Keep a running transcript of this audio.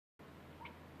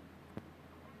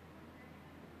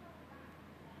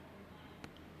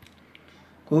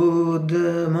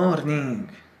Good morning,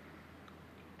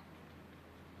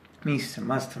 Mr.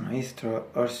 Master, Maestro,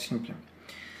 or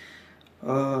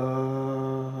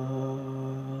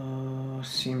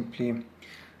simply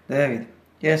David.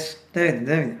 Yes,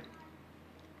 David.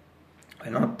 Why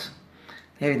not?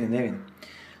 David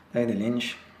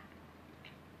Lynch.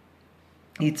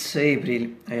 It's April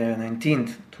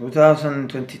 19th,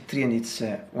 2023, and it's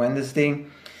Wednesday.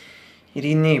 Here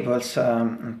in Naples,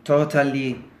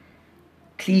 totally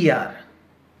clear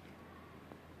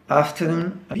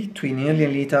afternoon, between early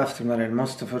and late afternoon,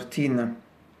 almost 14.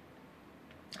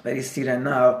 Very still right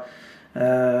now,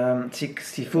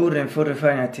 64 and 4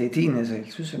 Fahrenheit, 18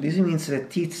 Celsius. So this means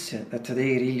that it's that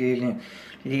today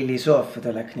really soft,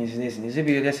 like this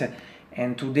period,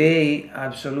 and today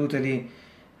absolutely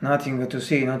nothing to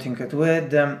say, nothing to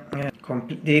add.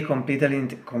 They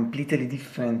completely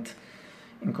different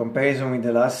in comparison with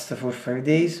the last 4 or 5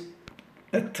 days.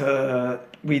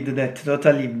 With that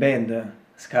totally bad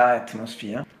sky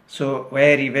atmosphere. So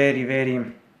very well.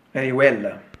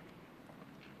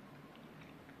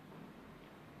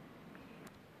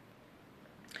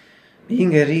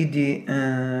 Being a ready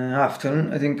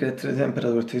afternoon, I think that the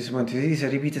temperature at this point is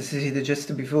repeated as I said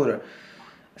just before,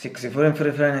 64 and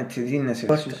 4 Fahrenheit, 18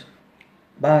 Celsius.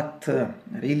 But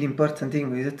really important thing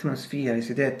with the atmosphere is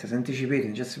that, as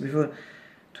anticipated just before,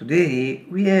 today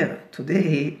we have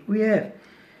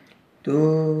those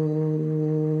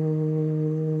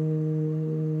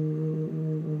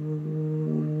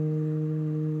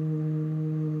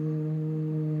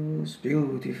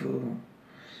beautiful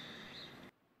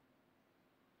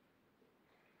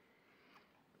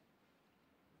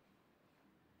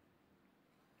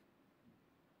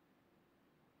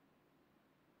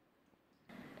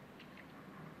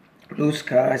blue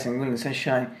skies and golden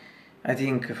sunshine, I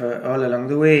think, for all along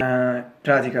the way,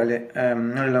 practically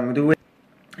all along the way,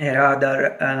 a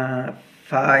rather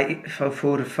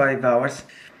 4 or 5 hours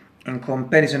in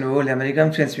comparison with all the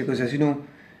American friends, because as you know,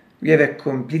 we have a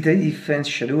completely different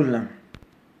schedule.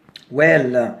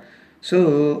 Well,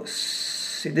 so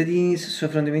that is, so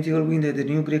from the mythical window, the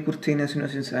new grey curtain, as you know,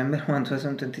 since November 1,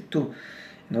 2022,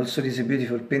 and also this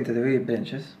beautiful painted away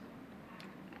branches.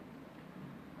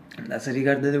 And as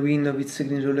regards the window with the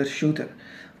green roller shooter,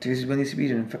 the visible in this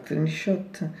period, in fact, in the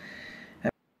shot.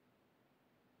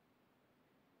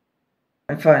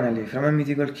 And finally, from a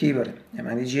mythical keyboard, a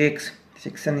DGX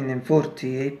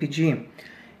 640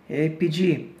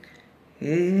 APG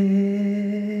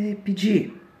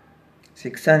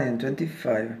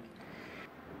 625.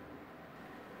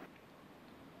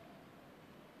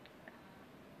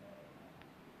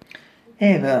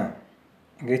 Eva,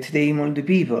 great day all the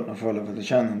people who follow the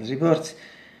channel and the reports.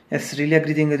 Yes, really a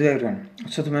greeting to everyone.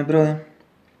 Also to my brother,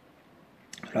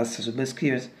 plus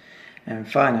subscribers. And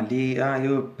finally, I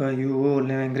hope you all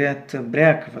have a great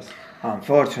breakfast.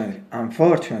 Unfortunately,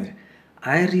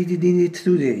 I already did it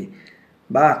today.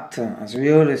 But, as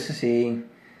we always say,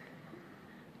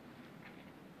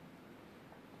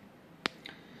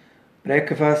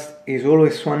 breakfast is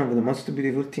always one of the most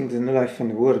beautiful things in life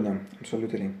and the world.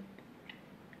 Absolutely.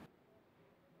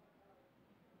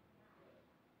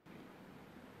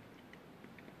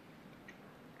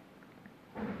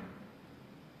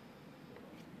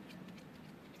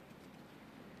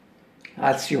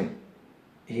 I'll you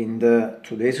in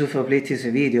today's Sofa Plates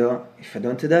video, if I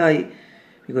don't die,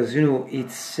 because you know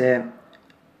it's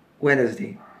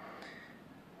Wednesday.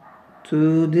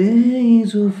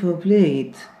 Today's Sofa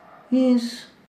Plate is